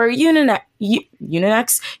trying to go for a unisex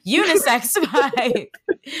vibe.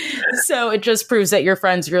 So it just proves that your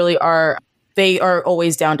friends really are, they are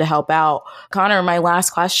always down to help out. Connor, my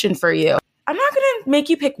last question for you. I'm not going to make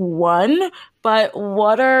you pick one, but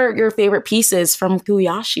what are your favorite pieces from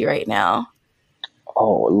Kuyashi right now?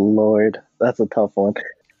 Oh, Lord. That's a tough one.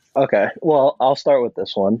 Okay. Well, I'll start with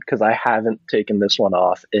this one because I haven't taken this one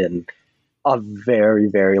off in a very,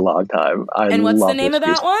 very long time. And what's the name of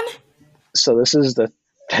that one? So this is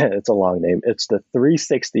it's a long name. It's the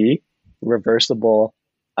 360 reversible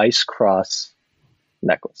ice cross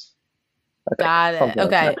necklace. Got it.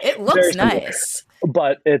 Okay. It looks nice.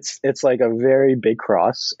 But it's like a very big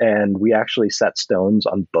cross, and we actually set stones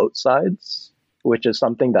on both sides, which is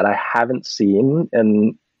something that I haven't seen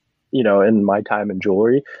in my time in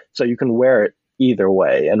jewelry. So you can wear it either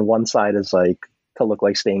way, and one side is like to look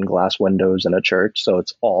like stained glass windows in a church, so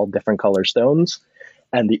it's all different color stones,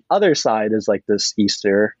 and the other side is like this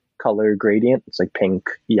Easter color gradient. It's like pink,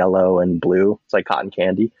 yellow, and blue. It's like cotton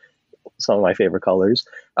candy. Some of my favorite colors.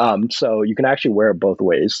 So you can actually wear it both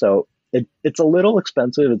ways. So it's a little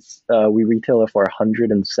expensive. It's we retail it for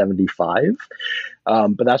 $175,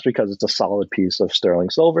 but that's because it's a solid piece of sterling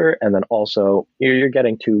silver, and then also you're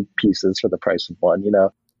getting two pieces for the price of one.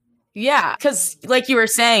 Yeah, because like you were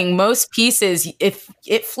saying, most pieces, if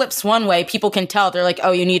it flips one way, people can tell. They're like,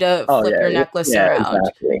 oh, you need to flip your necklace around.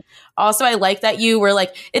 Exactly. Also, I like that you were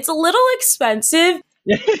like, it's a little expensive.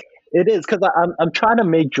 It is, because I'm trying to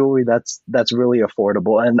make jewelry that's really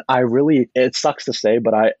affordable, and it sucks to say,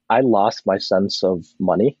 but I lost my sense of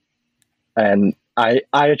money, and I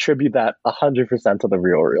attribute that 100% to the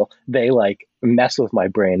Real. They like mess with my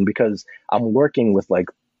brain because I'm working with like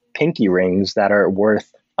pinky rings that are worth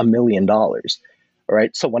 $1 million,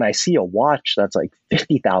 right? So when I see a watch that's like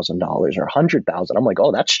 $50,000 or $100,000, I'm like,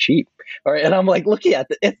 oh, that's cheap. All right. And I'm like, looking at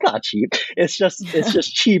it, it's not cheap. It's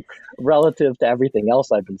just cheap relative to everything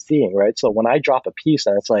else I've been seeing. Right. So when I drop a piece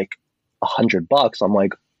and it's like $100, I'm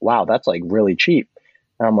like, wow, that's like really cheap.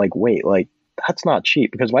 And I'm like, wait, like that's not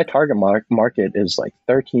cheap, because my target market is like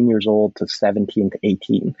 13 years old to 17 to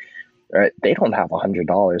 18. Right. They don't have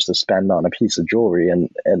 $100 to spend on a piece of jewelry.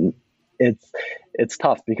 And it's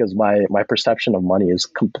tough because my perception of money is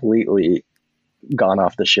completely gone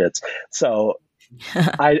off the shits. So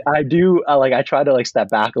I try to like step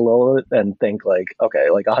back a little bit and think like, okay,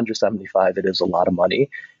 like 175, it is a lot of money.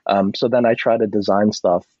 So then I try to design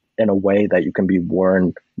stuff in a way that you can be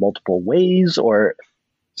worn multiple ways, or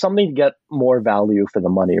something to get more value for the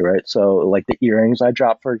money, right? So like the earrings I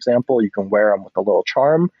drop, for example, you can wear them with a little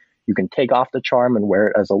charm. You can take off the charm and wear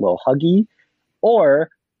it as a little huggy, or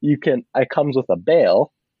it comes with a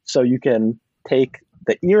bail, so you can take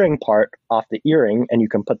the earring part off the earring and you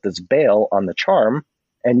can put this bail on the charm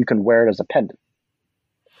and you can wear it as a pendant.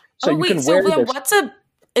 So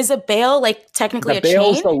is a bail like technically a chain? The bail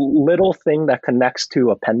is the little thing that connects to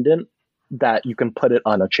a pendant that you can put it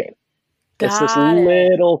on a chain. It's this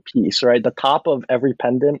little piece, right? The top of every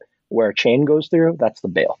pendant where a chain goes through, that's the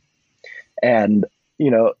bail. And,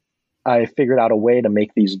 I figured out a way to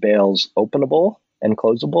make these bails openable and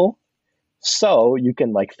closable, so you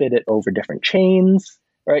can like fit it over different chains,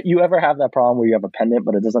 right? You ever have that problem where you have a pendant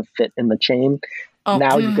but it doesn't fit in the chain?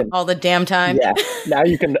 Now you can all the damn time. Yeah. Now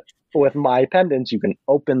you can, with my pendants, you can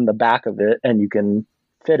open the back of it and you can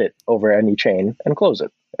fit it over any chain and close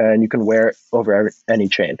it, and you can wear it over any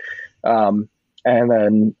chain. And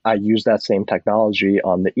then I use that same technology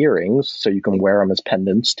on the earrings so you can wear them as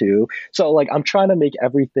pendants too. So like I'm trying to make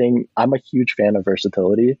everything, I'm a huge fan of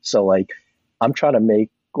versatility. So like I'm trying to make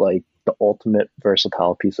like the ultimate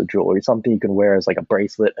versatile piece of jewelry, something you can wear as like a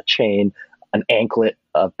bracelet, a chain, an anklet,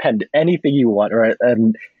 a pendant, anything you want, right?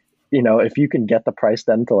 And if you can get the price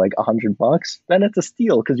then to like $100, then it's a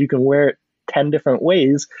steal because you can wear it 10 different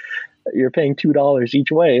ways. You're paying $2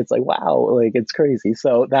 each way. It's like, wow, like it's crazy.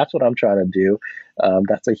 So that's what I'm trying to do.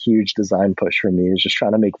 That's a huge design push for me, is just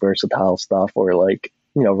trying to make versatile stuff, or like,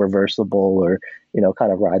 reversible, or,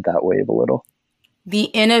 kind of ride that wave a little. The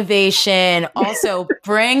innovation. Also,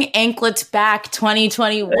 bring anklets back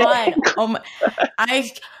 2021.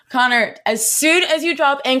 Connor, as soon as you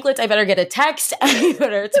drop anklets, I better get a text. I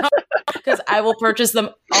better talk, because I will purchase them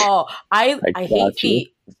all. I hate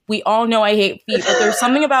feet. We all know I hate feet, but there's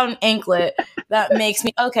something about an anklet that makes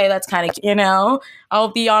me, okay, that's kind of, I'll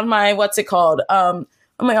be on my, what's it called? Oh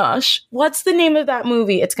my gosh, what's the name of that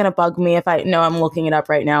movie? It's going to bug me if I'm looking it up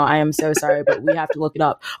right now. I am so sorry, but we have to look it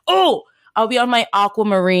up. Oh, I'll be on my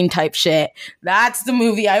aquamarine type shit. That's the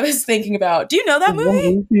movie I was thinking about. Do you know that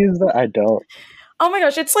movie? What movie is that? I don't. Oh my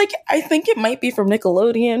gosh, it's like, I think it might be from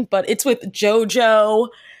Nickelodeon, but it's with JoJo,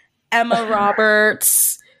 Emma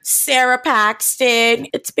Roberts, Sarah Paxton.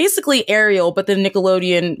 It's basically Ariel, but the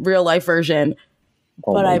Nickelodeon real life version.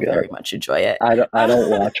 But I very much enjoy it. I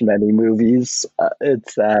don't watch many movies.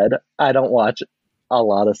 It's sad. I don't watch a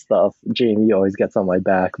lot of stuff. Jamie always gets on my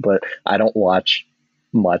back, but I don't watch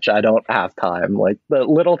much. I don't have time. Like the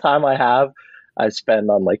little time I have, I spend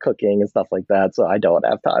on like cooking and stuff like that, so I don't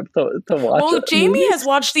have time to watch. Well, Jamie has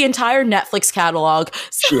watched the entire Netflix catalog.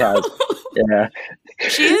 So she has, yeah.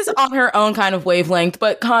 She is on her own kind of wavelength.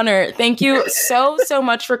 But Connor, thank you so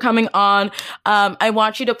much for coming on. I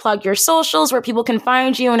want you to plug your socials, where people can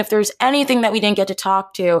find you, and if there's anything that we didn't get to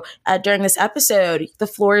talk to during this episode, the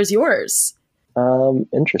floor is yours.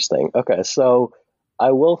 Interesting. Okay, so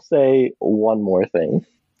I will say one more thing.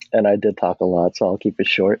 And I did talk a lot, so I'll keep it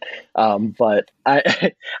short. But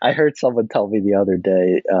I heard someone tell me the other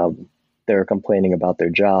day, they were complaining about their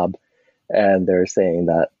job, and they're saying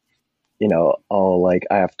that, like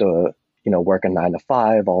I have to, work a 9 to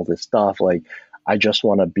 5, all this stuff. Like I just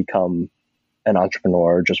want to become an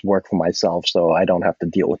entrepreneur, just work for myself, so I don't have to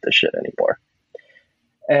deal with this shit anymore.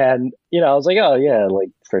 And I was like, oh yeah, like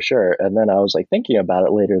for sure. And then I was like thinking about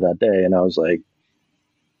it later that day, and I was like,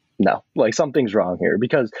 no, like something's wrong here,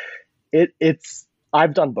 because it's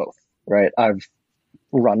I've done both, right? I've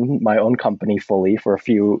run my own company fully for a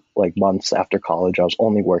few like months after college. I was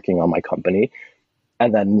only working on my company,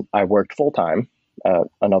 and then I worked full time at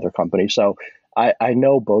another company. So I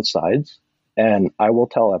know both sides, and I will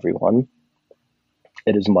tell everyone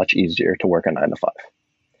it is much easier to work a 9 to 5.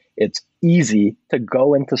 It's easy to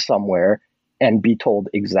go into somewhere and be told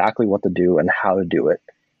exactly what to do and how to do it.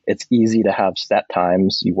 It's easy to have set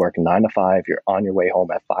times. You work 9 to 5, you're on your way home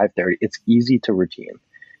at 5:30. It's easy to routine.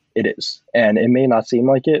 It is. And it may not seem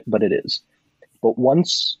like it, but it is. But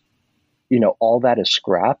once, all that is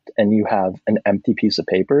scrapped and you have an empty piece of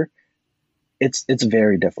paper, it's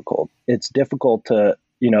very difficult. It's difficult to,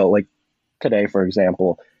 like today, for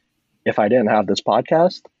example, if I didn't have this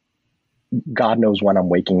podcast, God knows when I'm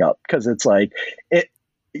waking up, because it's like,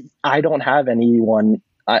 I don't have anyone,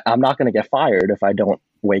 I'm not going to get fired if I don't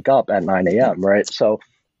wake up at 9 a.m. right? So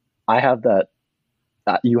I have that.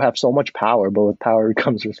 You have so much power, but with power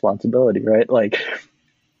comes responsibility, right? Like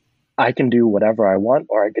I can do whatever I want,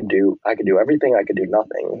 or I can do everything. I can do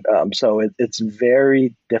nothing. So it's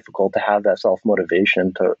very difficult to have that self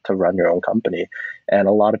motivation to run your own company. And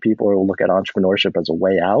a lot of people will look at entrepreneurship as a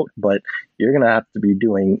way out, but you're going to have to be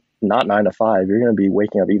doing not 9 to 5. You're going to be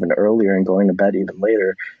waking up even earlier and going to bed even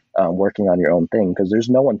later, working on your own thing, because there's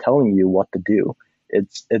no one telling you what to do.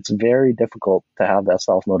 It's very difficult to have that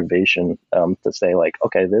self motivation to say like,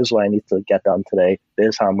 okay, this is what I need to get done today. This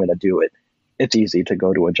is how I'm going to do it. It's easy to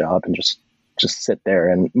go to a job and just sit there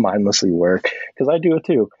and mindlessly work, because I do it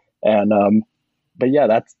too. And but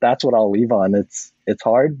yeah, that's what I'll leave on. It's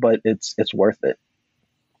hard, but it's worth it.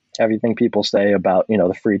 Everything people say about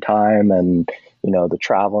the free time and the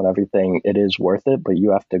travel and everything, it is worth it, but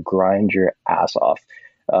you have to grind your ass off.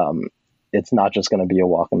 It's not just going to be a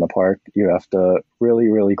walk in the park. You have to really,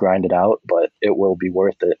 really grind it out, but it will be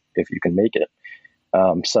worth it if you can make it.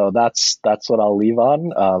 So that's what I'll leave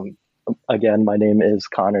on. Again, my name is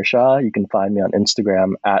Connor Shah. You can find me on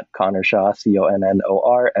Instagram at Connor Shah,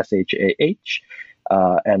 ConnorShah.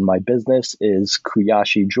 And my business is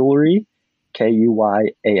Kuyashi Jewelry,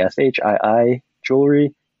 KUYASHII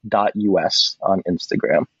Jewelry.us on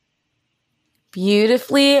Instagram.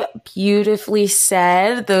 Beautifully, beautifully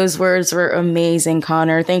said. Those words were amazing,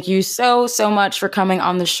 Connor. Thank you so, so much for coming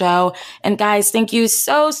on the show. And guys, thank you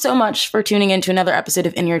so, so much for tuning in to another episode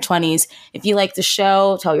of In Your 20s. If you like the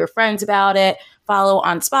show, tell your friends about it. Follow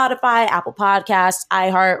on Spotify, Apple Podcasts,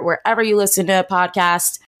 iHeart, wherever you listen to a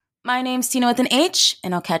podcast. My name's Tina with an H,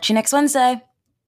 and I'll catch you next Wednesday.